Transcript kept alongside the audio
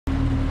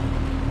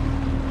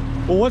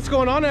Well, what's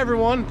going on,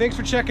 everyone? Thanks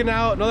for checking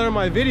out another of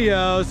my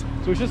videos.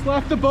 So we just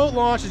left the boat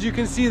launch, as you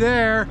can see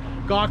there.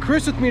 Got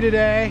Chris with me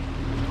today.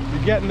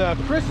 You're getting the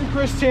Chris and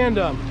Chris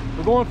tandem.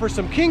 We're going for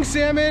some king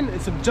salmon and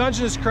some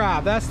Dungeness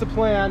crab. That's the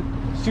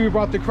plan. So we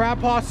brought the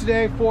crab pots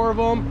today, 4 of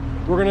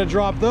them. We're gonna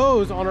drop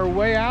those on our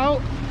way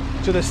out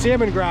to the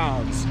salmon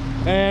grounds.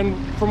 And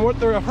from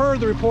what I've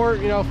heard, the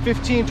report,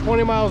 15,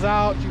 20 miles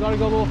out. You gotta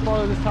go a little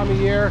farther this time of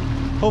year.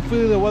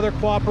 Hopefully the weather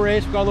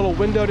cooperates. We got a little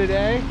window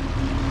today.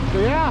 So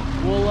yeah,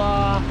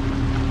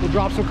 we'll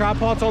drop some crab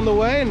pots on the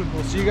way, and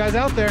we'll see you guys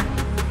out there.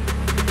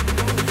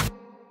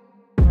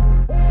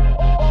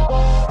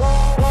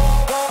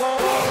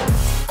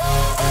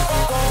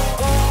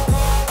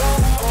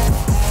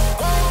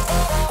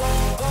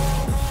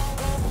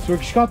 So we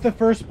just got the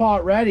first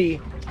pot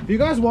ready. If you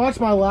guys watched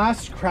my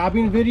last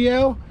crabbing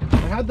video,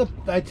 I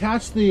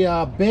attached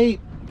the bait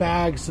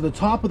bags to the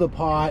top of the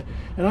pot,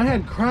 and I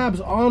had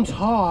crabs on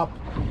top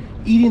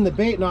eating the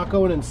bait, not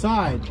going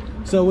inside.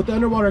 So with the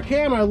underwater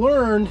cam, I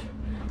learned,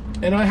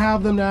 and I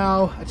have them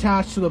now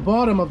attached to the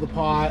bottom of the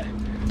pot.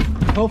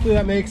 Hopefully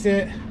that makes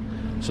it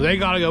so they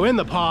gotta go in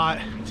the pot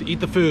to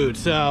eat the food.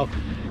 So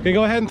gonna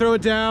go ahead and throw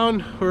it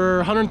down. We're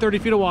 130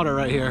 feet of water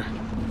right here.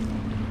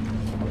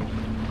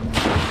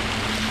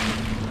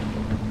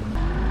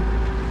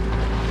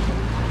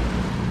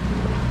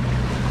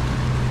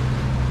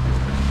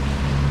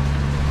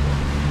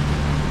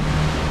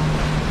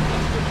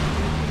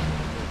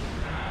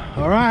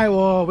 All right,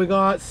 well, we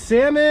got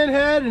salmon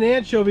head and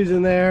anchovies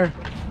in there.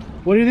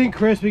 What do you think,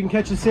 Chris? We can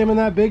catch a salmon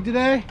that big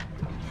today?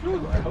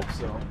 I hope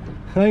so.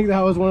 I think that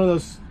was one of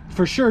those,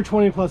 for sure,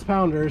 20+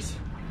 pounders.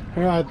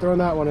 All right, throwing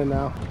that one in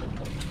now.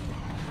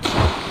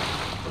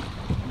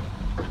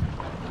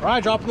 All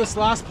right, dropping this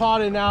last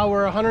pot in now.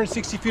 We're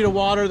 160 feet of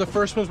water. The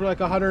first ones were like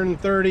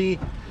 130.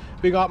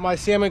 We got my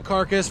salmon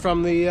carcass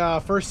from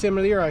the first salmon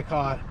of the year I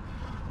caught.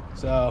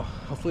 So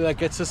hopefully that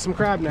gets us some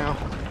crab now.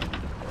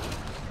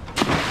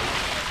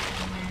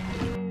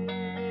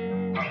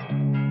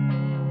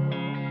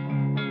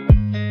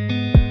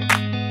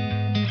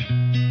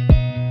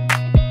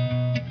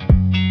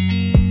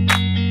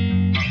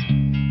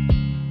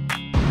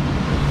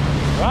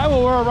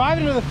 We're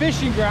arriving to the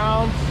fishing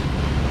grounds.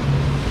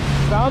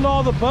 Found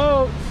all the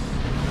boats.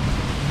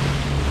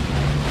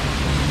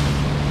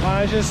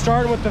 I was just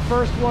starting with the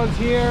first ones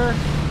here.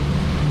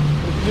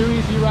 With New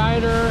Easy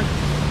Rider.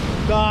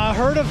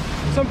 Heard of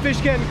some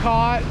fish getting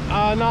caught.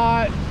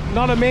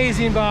 Not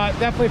amazing, but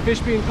definitely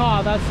fish being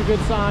caught. That's a good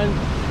sign.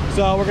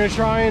 So we're gonna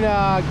try and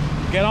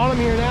get on them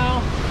here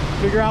now.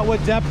 Figure out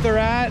what depth they're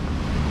at.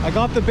 I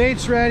got the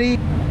baits ready,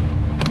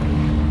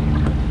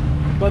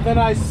 but then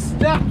I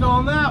stepped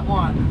on that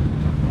one.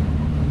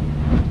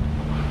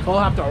 So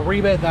I'll have to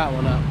rebait that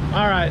one up.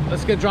 All right,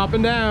 let's get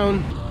dropping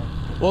down.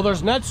 Well,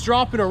 there's nets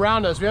dropping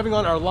around us. We haven't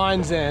got our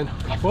lines in.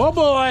 Oh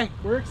boy,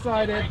 we're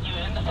excited.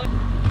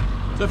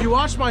 So if you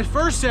watched my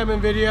first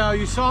salmon video,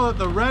 you saw that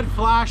the red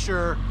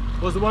flasher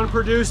was the one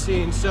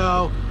producing.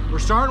 So we're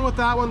starting with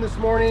that one this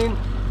morning.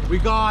 We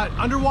got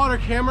underwater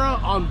camera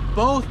on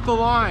both the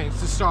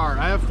lines to start.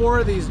 I have 4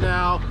 of these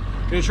now.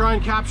 Gonna try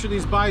and capture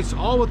these bites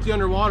all with the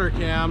underwater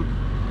cam.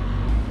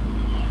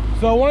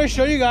 So I want to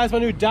show you guys my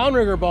new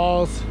downrigger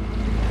balls.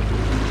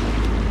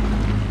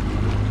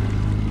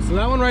 So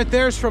that one right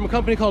there is from a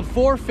company called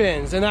 4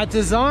 Fins, and that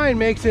design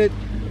makes it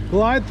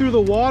glide through the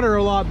water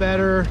a lot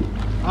better.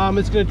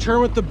 It's going to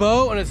turn with the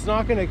boat, and it's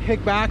not going to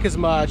kick back as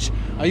much.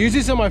 I used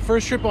these on my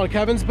first trip on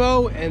Kevin's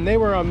boat, and they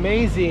were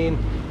amazing.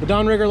 The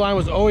downrigger line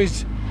was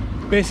always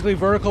basically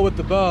vertical with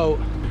the boat.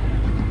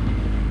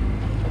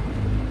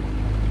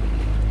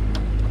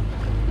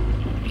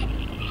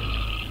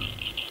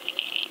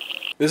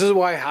 This is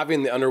why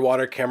having the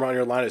underwater camera on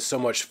your line is so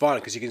much fun,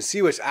 because you can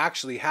see what's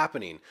actually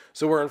happening.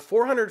 So we're in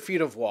 400 feet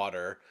of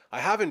water. I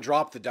haven't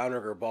dropped the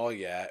downrigger ball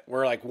yet.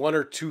 We're like 1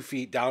 or 2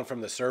 feet down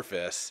from the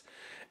surface.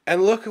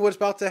 And look at what's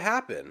about to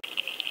happen.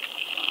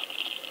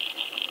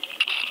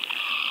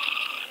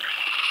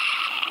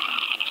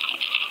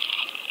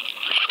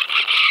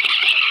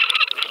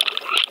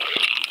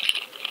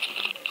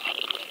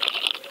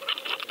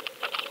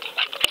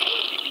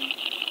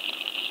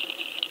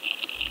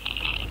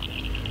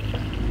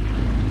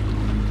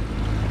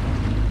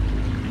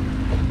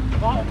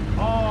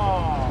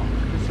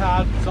 Just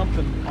had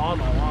something on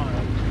my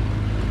line.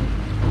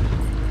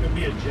 It could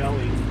be a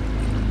jelly.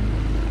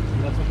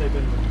 That's what they've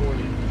been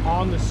reporting.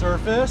 On the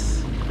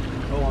surface?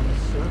 Oh, on the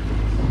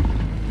surface.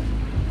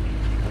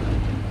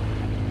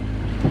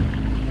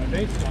 My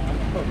bait's gone.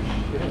 Oh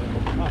shit.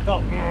 I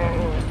felt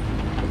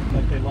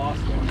like they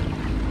lost one.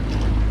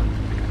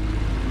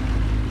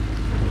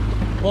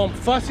 Well, I'm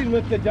fussing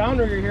with the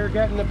downrigger here,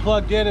 getting it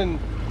plugged in and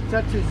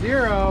set to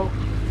 0.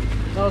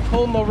 I was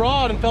holding the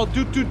rod and felt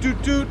doot doot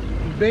doot doot.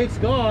 The bait's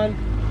gone.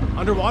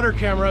 Underwater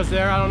camera's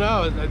there. I don't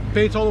know. The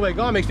bait's all the way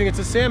gone. Makes me think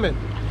it's a salmon.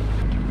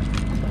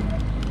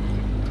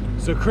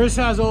 So Chris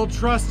has old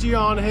trusty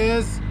on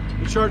his,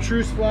 the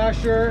chartreuse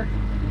flasher,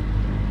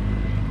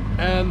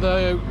 and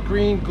the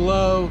green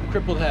glow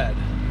crippled head.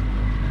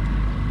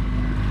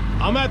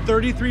 I'm at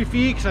 33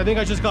 feet because I think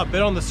I just got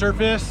bit on the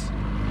surface.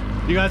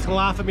 You guys can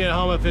laugh at me at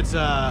home if it's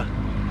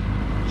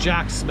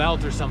jack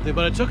smelt or something,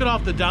 but I took it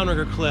off the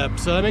downrigger clip,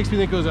 so that makes me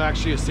think it was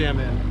actually a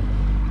salmon.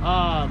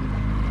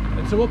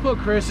 And so we'll put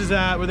Chris's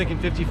at, we're thinking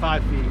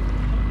 55 feet.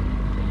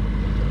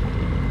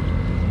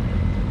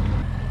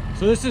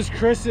 So this is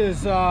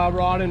Chris's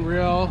rod and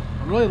reel.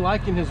 I'm really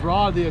liking his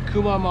rod, the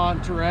Akuma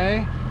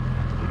Monterey.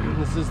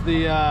 This is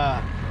the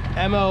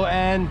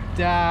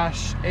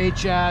MON-HS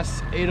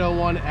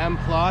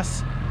 801M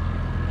Plus,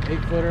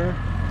 8-footer.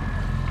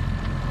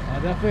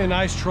 Definitely a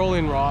nice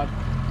trolling rod.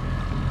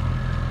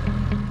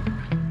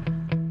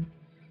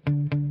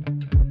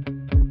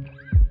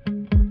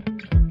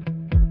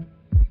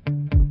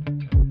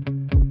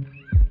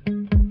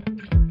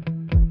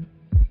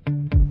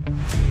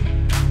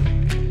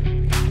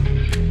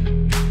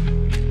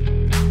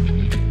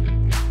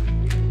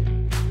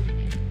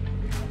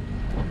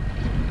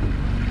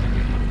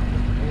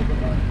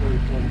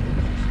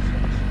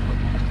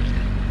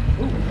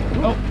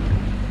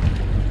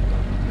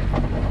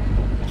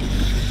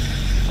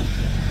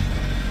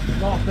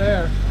 Not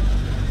there.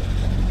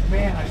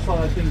 Man, I saw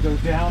that thing go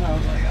down. I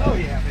was like, oh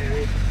yeah,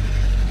 baby.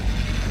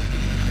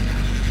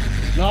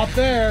 Not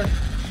there.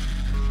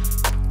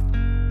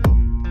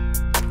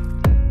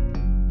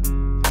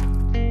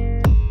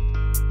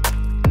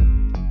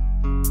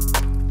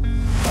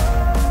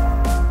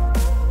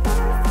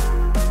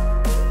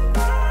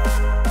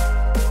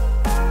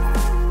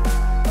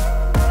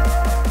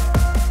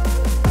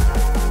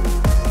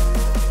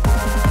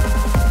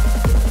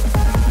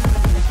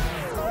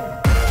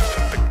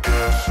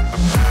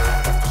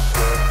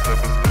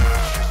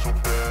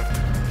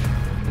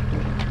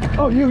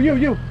 Oh, you.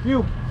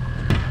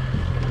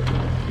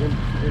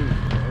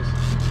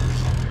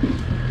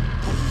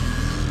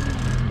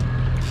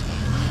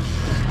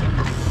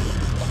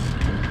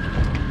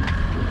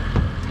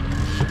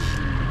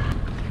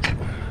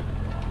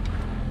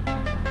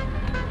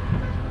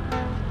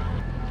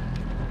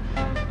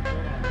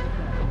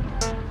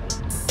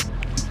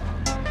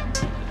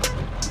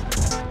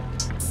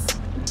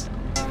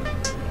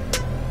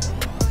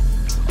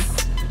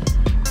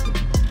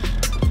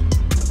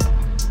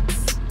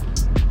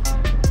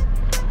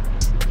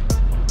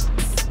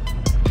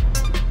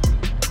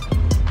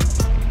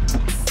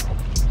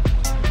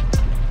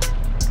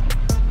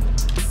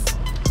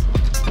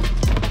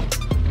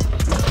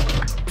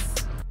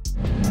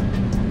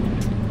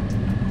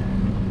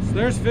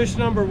 There's fish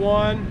number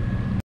one.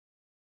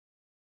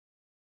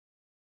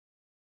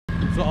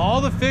 So all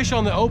the fish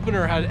on the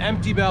opener had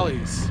empty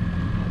bellies.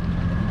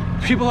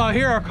 People out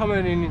here are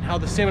commenting how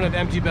the salmon have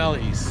empty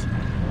bellies.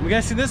 I'm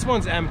guessing this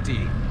one's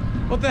empty.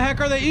 What the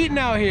heck are they eating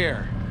out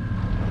here?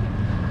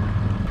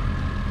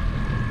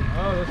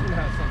 Oh, this one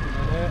has something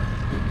in it.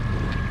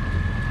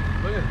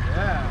 Look at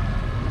that.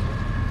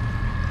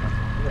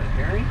 Is that a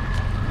herring?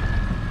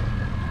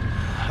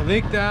 I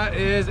think that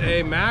is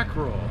a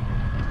mackerel.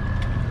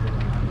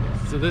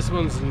 So this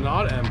one's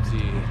not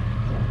empty.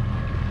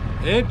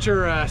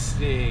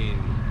 Interesting.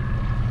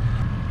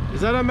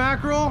 Is that a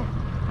mackerel?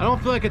 I don't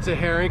feel like it's a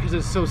herring because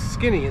it's so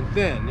skinny and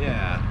thin,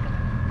 yeah.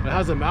 But it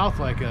has a mouth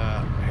like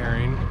a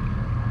herring.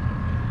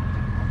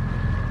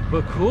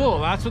 But cool,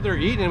 that's what they're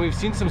eating, and we've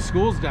seen some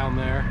schools down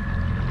there.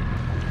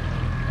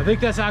 I think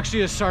that's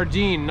actually a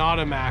sardine, not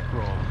a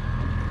mackerel.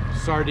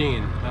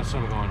 Sardine, that's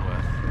what I'm going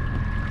with.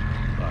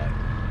 But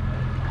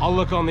I'll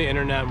look on the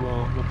internet and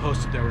we'll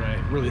post it there what I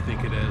really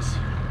think it is.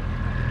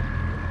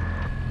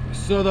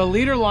 So the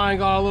leader line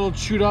got a little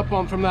chewed up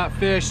on from that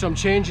fish, so I'm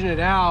changing it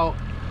out.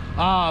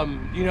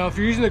 You know, if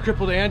you're using the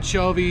crippled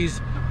anchovies,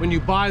 when you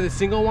buy the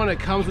single one, it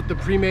comes with the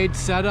pre-made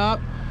setup.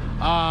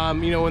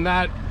 You know, when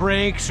that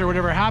breaks or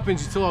whatever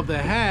happens, you still have the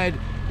head.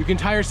 You can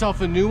tie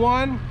yourself a new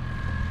one.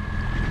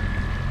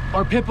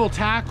 Or Pipple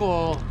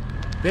Tackle,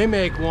 they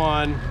make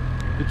one,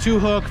 the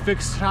 2-hook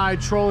fixed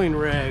tide trolling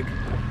rig.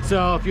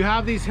 So if you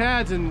have these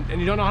heads and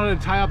you don't know how to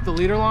tie up the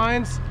leader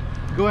lines,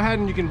 go ahead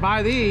and you can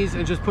buy these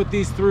and just put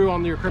these through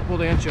on your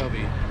crippled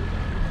anchovy.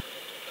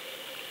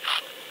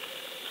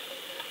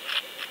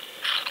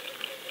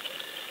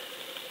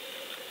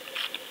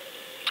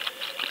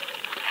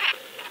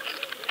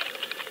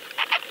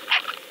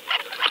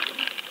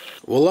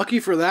 Well,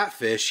 lucky for that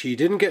fish, he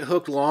didn't get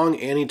hooked long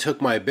and he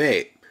took my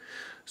bait.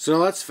 So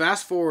let's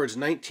fast forward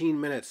 19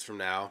 minutes from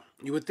now.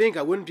 You would think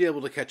I wouldn't be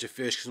able to catch a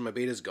fish because my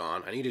bait is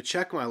gone. I need to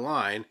check my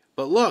line,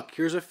 but look,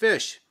 here's a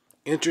fish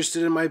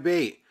interested in my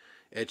bait.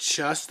 It's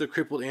just the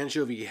crippled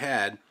anchovy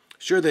head.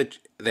 Sure that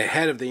the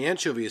head of the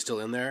anchovy is still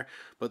in there,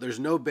 but there's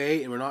no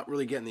bait and we're not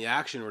really getting the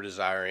action we're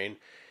desiring.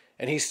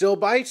 And he still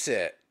bites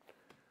it,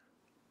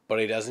 but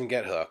he doesn't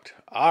get hooked.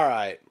 All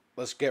right,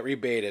 let's get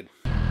rebaited.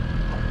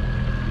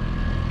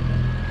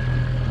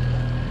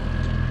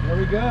 There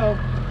we go.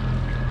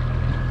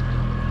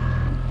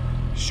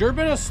 Sure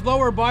been a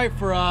slower bite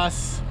for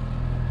us.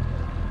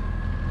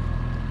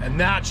 And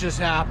that just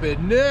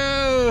happened.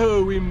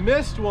 No, we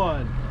missed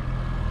one.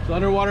 The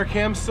underwater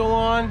cam's still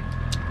on.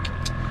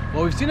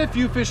 Well, we've seen a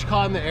few fish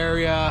caught in the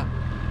area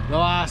in the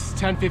last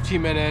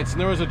 10-15 minutes,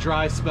 and there was a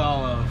dry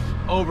spell of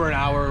over an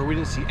hour. We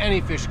didn't see any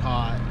fish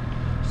caught.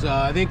 So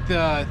I think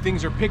the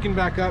things are picking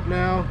back up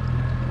now.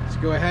 Let's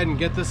go ahead and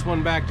get this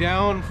one back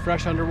down,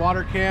 fresh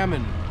underwater cam,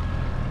 and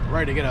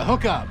ready to get a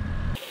hookup.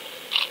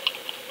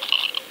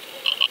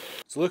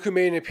 So look who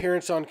made an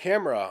appearance on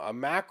camera, a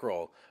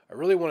mackerel. I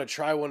really want to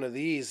try one of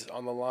these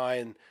on the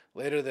line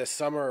later this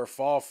summer or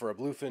fall for a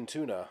bluefin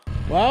tuna.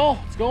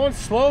 Well, it's going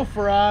slow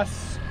for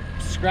us.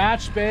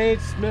 Scratch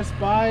baits, missed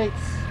bites.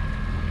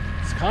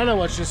 It's kind of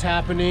what's just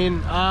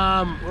happening.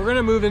 We're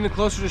gonna move in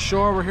closer to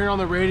shore. We're hearing on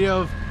the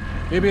radio of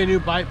maybe a new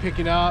bite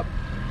picking up.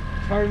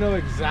 It's hard to know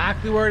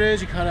exactly where it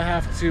is. You kind of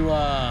have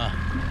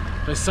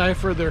to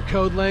decipher their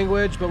code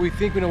language, but we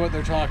think we know what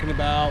they're talking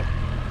about.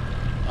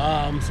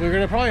 So we're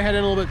gonna probably head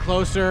in a little bit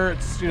closer.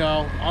 It's, you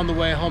know, on the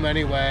way home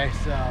anyway.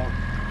 So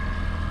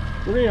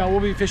we're gonna, we'll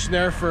be fishing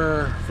there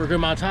for a good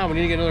amount of time. We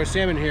need to get another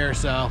salmon here,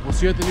 so we'll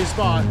see you at the new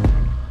spot.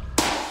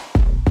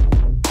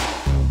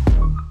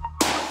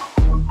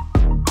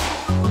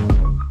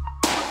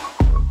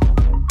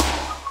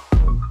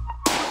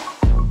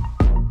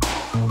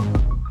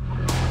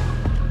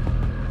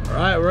 All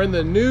right, we're in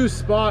the new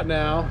spot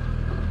now.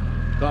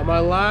 Got my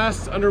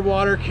last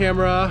underwater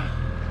camera.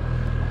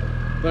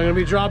 But I'm gonna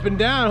be dropping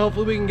down.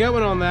 Hopefully we can get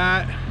one on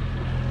that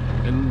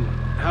and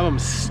have them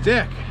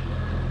stick.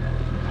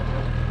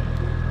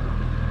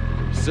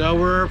 So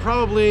we're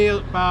probably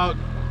about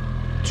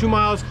 2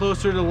 miles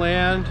closer to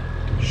land,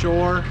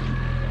 shore,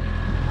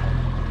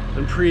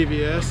 than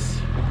previous.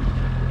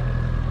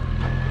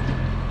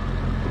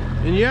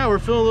 And yeah, we're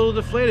feeling a little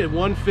deflated.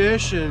 One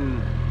fish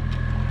and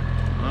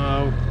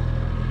I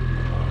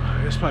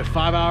guess probably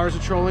 5 hours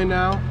of trolling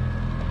now.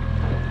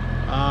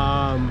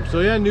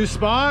 So yeah, new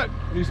spot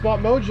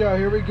mojo,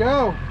 here we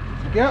go.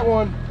 Let's get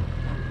one.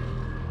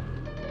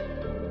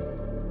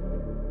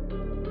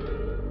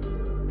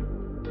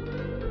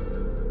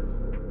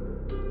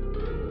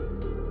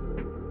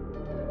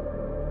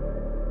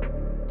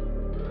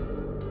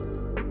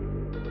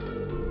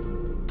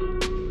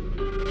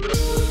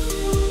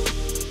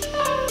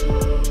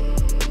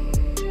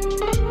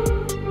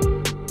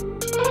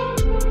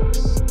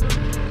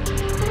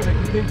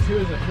 The thing too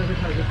is I feel like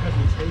kind of good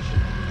presentation.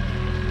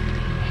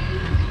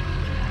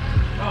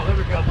 Oh, there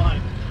we go,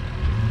 line.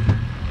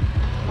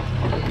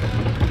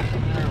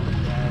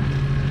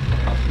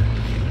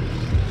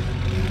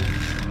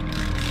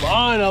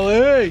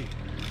 Finally!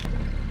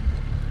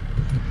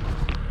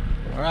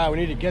 All right, we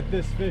need to get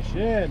this fish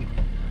in.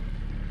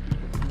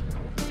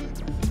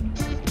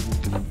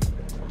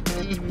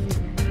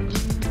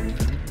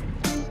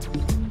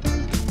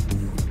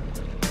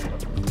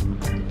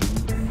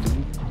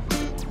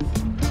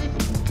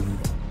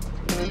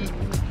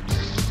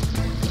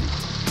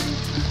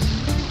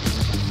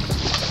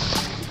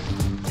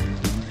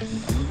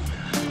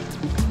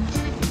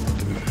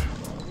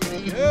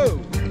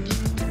 Go.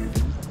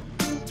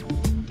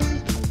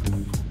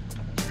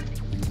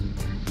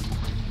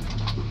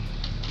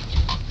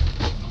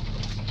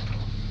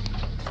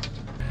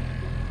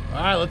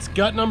 All right, let's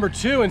gut number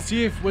 2 and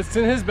see if what's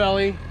in his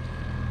belly.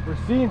 We're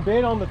seeing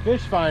bait on the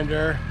fish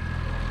finder.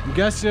 I'm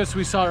guessing as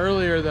we saw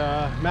earlier,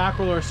 the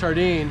mackerel or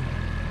sardine.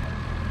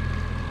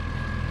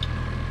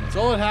 That's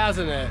all it has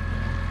in it.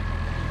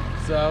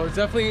 So it's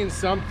definitely eating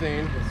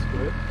something. It's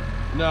good.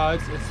 No,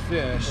 it's fish.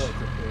 Oh, it's a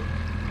fish.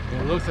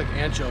 It looks like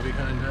anchovy,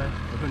 kinda.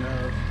 Who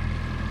knows?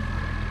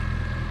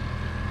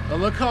 But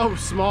look how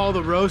small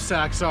the roe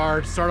sacks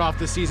are to start off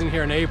the season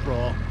here in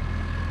April.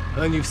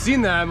 And then you've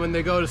seen them when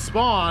they go to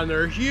spawn,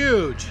 they're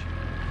huge.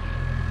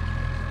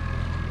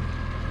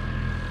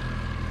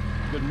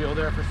 Good meal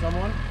there for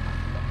someone.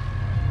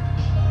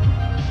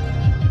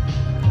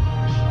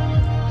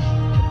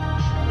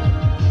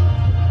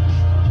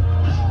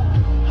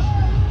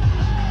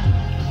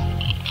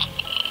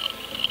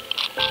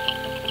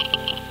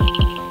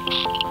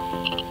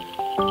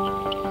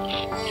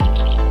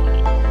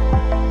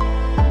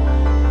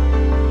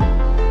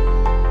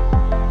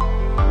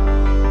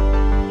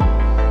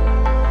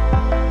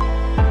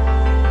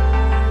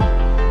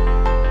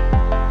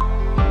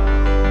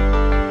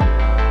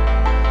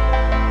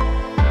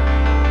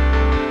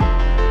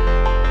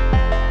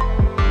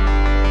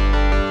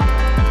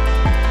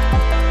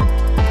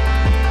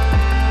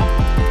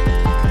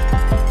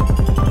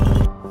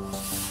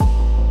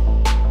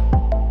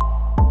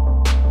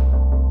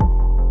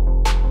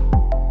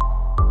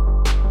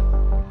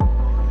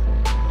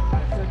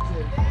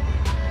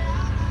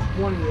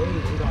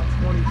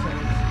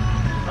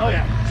 Oh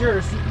yeah,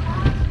 cheers.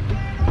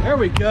 There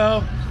we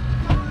go.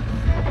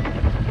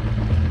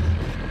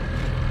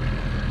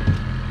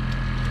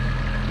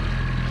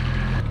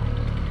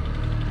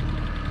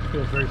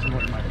 Feels very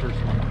similar to my first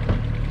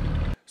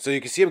one. So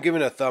you can see him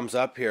giving a thumbs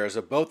up here. There's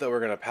a boat that we're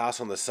going to pass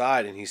on the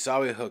side, and he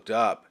saw we hooked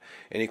up,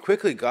 and he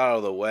quickly got out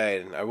of the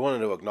way, and I wanted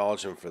to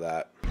acknowledge him for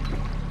that.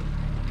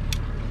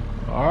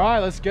 All right,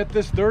 let's get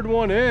this third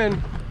one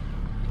in.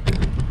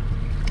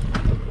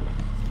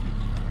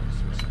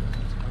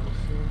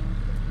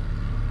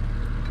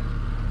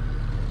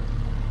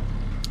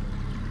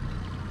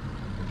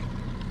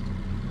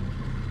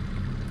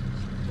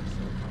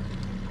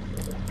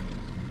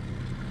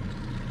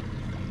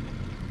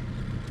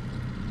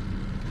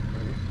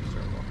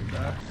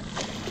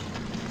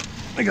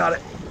 I got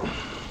it.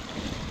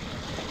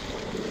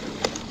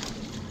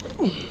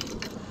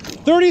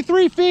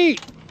 33 feet.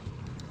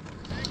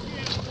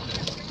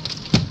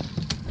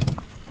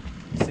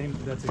 Same,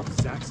 that's the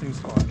exact same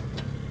spot.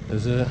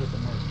 Is it?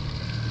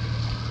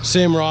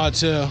 Same rod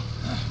too.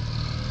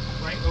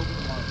 Right over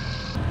the mark.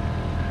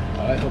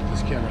 I hope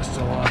this camera's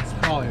still on. It's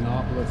probably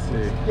not, but let's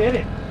see. Get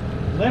it.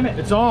 Limit.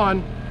 It's on.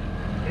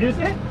 Is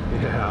it?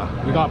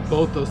 Yeah, we got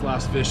both those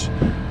last fish.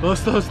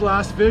 Both those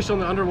last fish on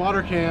the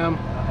underwater cam.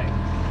 Nice.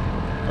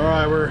 All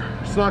right,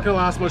 it's not gonna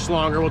last much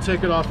longer. We'll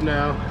take it off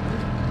now.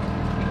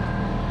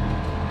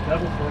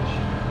 Double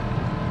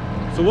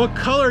fish. So what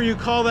color you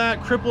call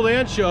that crippled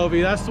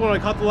anchovy? That's the one I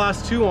caught the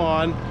last two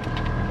on.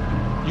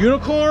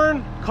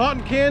 Unicorn?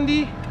 Cotton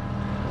candy?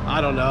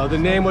 I don't know. The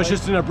name was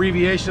just an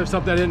abbreviation of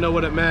something I didn't know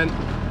what it meant.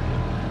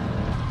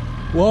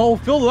 Well,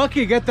 feel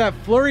lucky to get that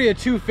flurry of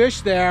 2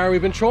 fish there.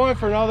 We've been trolling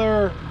for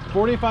another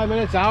 45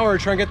 minutes, hour,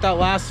 trying to get that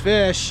last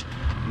fish.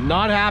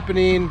 Not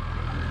happening.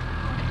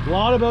 A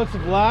lot of boats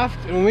have left,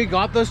 and when we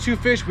got those 2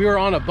 fish, we were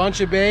on a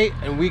bunch of bait,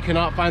 and we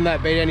cannot find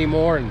that bait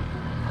anymore. And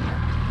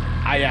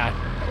yeah,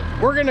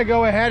 we're gonna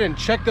go ahead and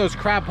check those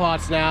crab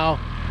pots now.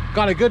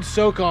 Got a good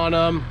soak on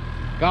them.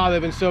 God,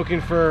 they've been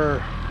soaking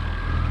for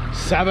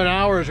 7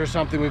 hours or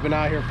something we've been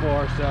out here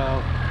for.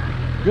 So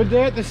good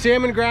day at the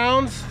salmon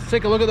grounds. Let's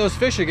take a look at those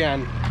fish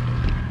again.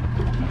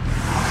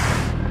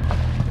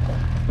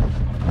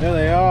 There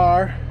they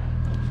are.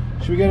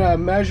 Should we get a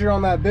measure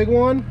on that big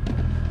one?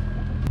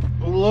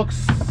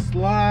 Looks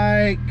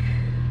like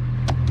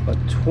a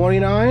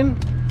 29.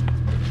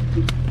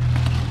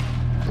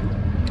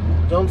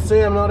 Don't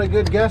say I'm not a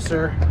good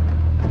guesser.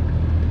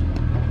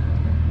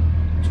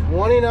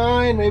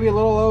 29, maybe a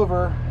little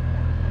over.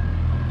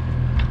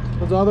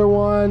 Those other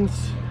ones,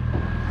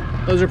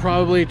 those are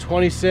probably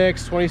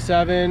 26,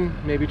 27,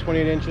 maybe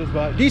 28 inches,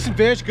 but decent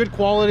fish, good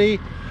quality.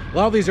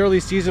 Love these early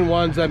season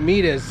ones. That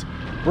meat is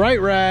bright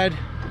red.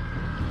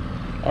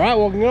 All right,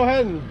 well, we can go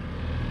ahead and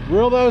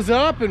reel those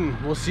up, and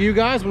we'll see you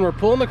guys when we're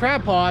pulling the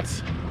crab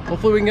pots.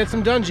 Hopefully we can get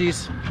some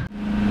dungies.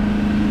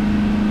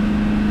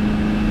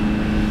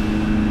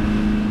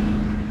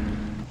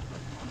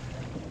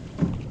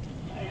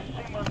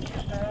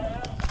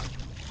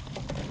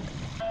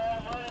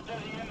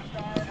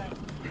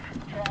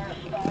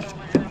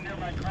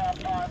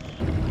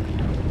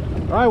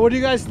 All right, what do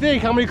you guys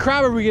think? How many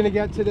crab are we gonna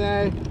get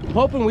today? I'm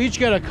hoping we each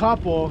get a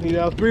couple, you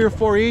know, 3 or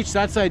 4 each.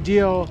 That's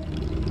ideal.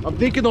 I'm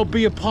thinking there'll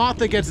be a pot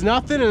that gets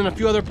nothing and a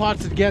few other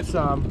pots that get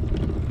some,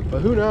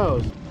 but who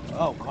knows?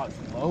 Oh, caught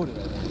loaded,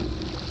 I think.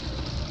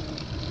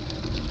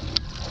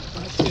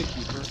 That's a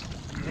keeper.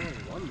 Only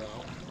one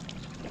though.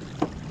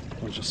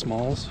 Bunch of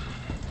smalls.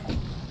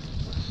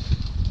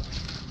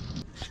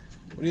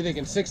 What are you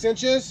thinking, 6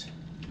 inches?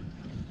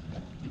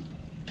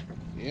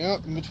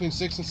 Yep, in between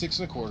 6 and 6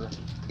 1/4.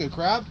 Good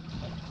crab.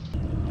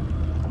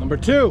 Number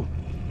 2.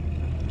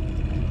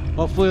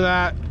 Hopefully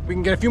that we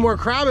can get a few more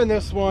crab in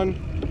this one.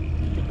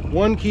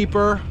 1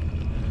 keeper,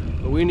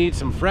 but we need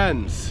some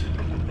friends.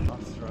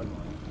 Not struggling.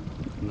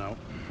 No.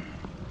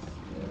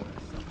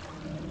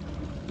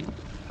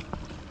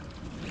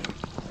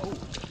 Oh,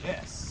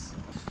 yes.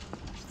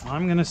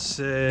 I'm gonna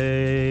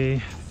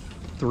say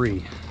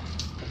 3.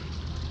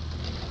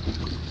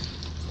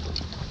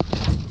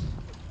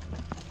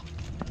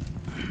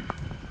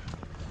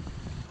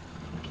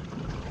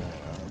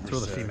 Throw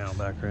the female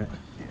back, right?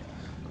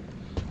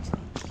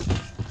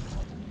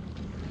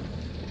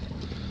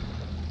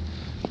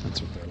 That's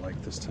what they're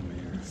like this time of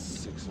year.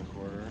 6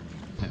 1/4.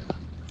 Yeah.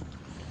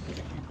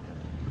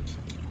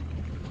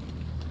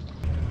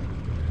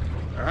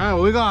 All right,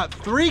 well, we got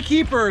 3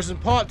 keepers in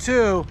pot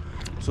 2,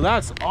 so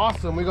that's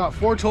awesome. We got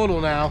 4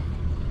 total now.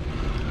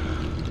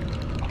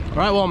 All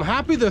right, well, I'm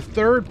happy the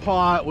 3rd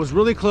pot was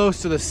really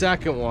close to the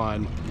 2nd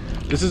one.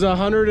 This is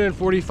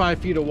 145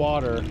 feet of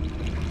water.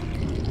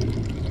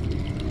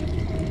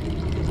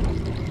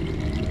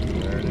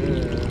 There it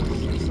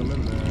is. There's some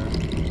in there.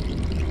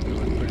 They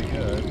look pretty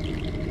good.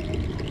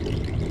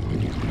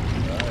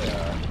 Oh,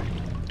 yeah.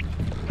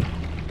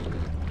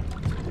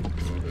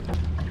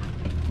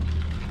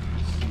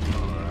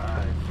 All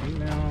right,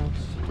 females.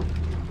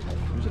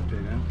 There's a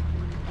big one.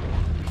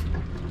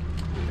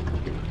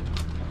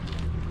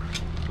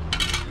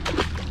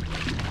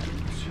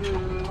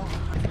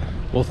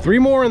 Well, 3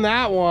 more in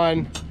that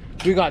one.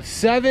 We got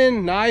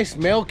 7 nice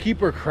male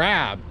keeper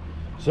crab.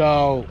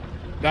 So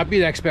that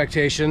beat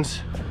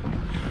expectations.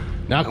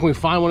 Now can we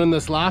find one in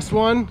this last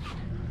one?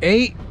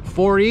 8,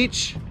 4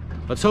 each.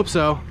 Let's hope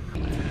so.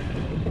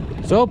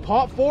 So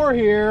pot 4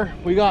 here.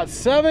 We got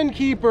 7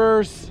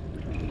 keepers.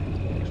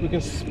 So we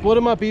can split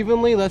them up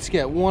evenly. Let's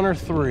get 1 or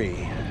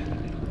 3.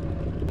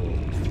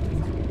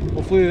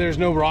 Hopefully there's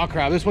no rock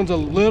crab. This one's a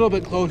little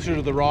bit closer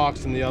to the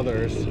rocks than the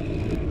others.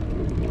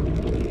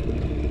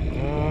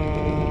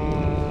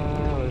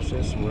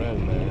 There's some red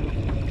in there.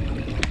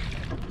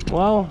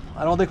 Well,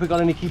 I don't think we got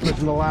any keepers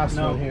in the last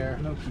one here.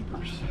 No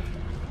keepers.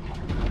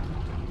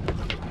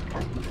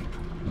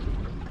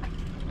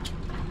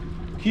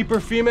 Keeper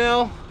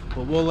female,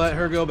 but we'll let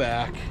her go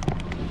back.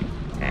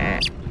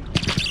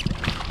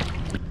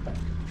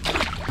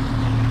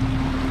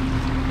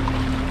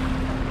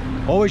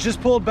 Always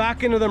just pulled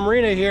back into the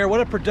marina here.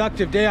 What a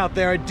productive day out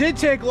there. It did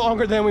take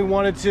longer than we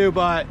wanted to,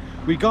 but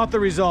we got the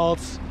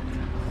results.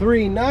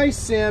 3 nice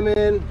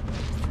salmon.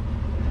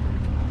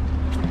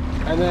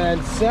 And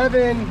then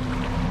 7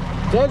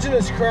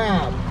 Dungeness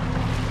crab.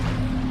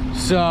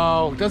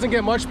 So, doesn't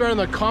get much better in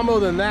the combo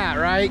than that,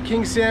 right?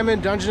 King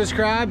salmon, Dungeness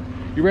crab.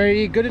 You ready to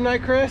eat good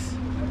tonight, Chris?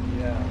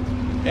 Yeah.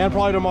 And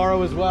probably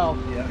tomorrow as well.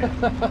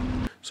 Yeah.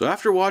 So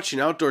after watching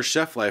Outdoor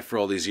Chef Life for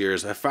all these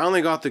years, I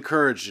finally got the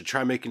courage to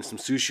try making some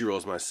sushi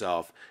rolls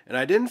myself. And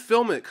I didn't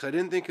film it because I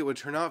didn't think it would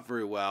turn out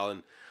very well.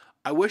 And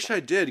I wish I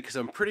did because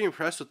I'm pretty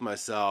impressed with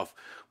myself.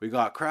 We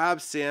got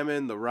crab,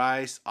 salmon, the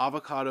rice,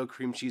 avocado,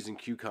 cream cheese, and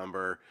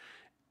cucumber.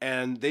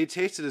 And they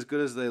tasted as good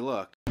as they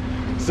looked.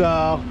 So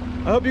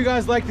I hope you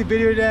guys liked the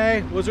video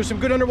today. Was there some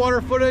good underwater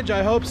footage?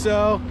 I hope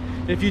so.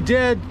 If you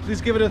did,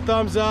 please give it a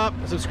thumbs up.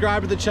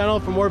 Subscribe to the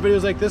channel for more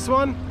videos like this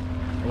one.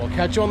 And we'll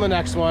catch you on the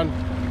next one.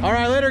 All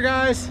right, later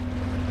guys.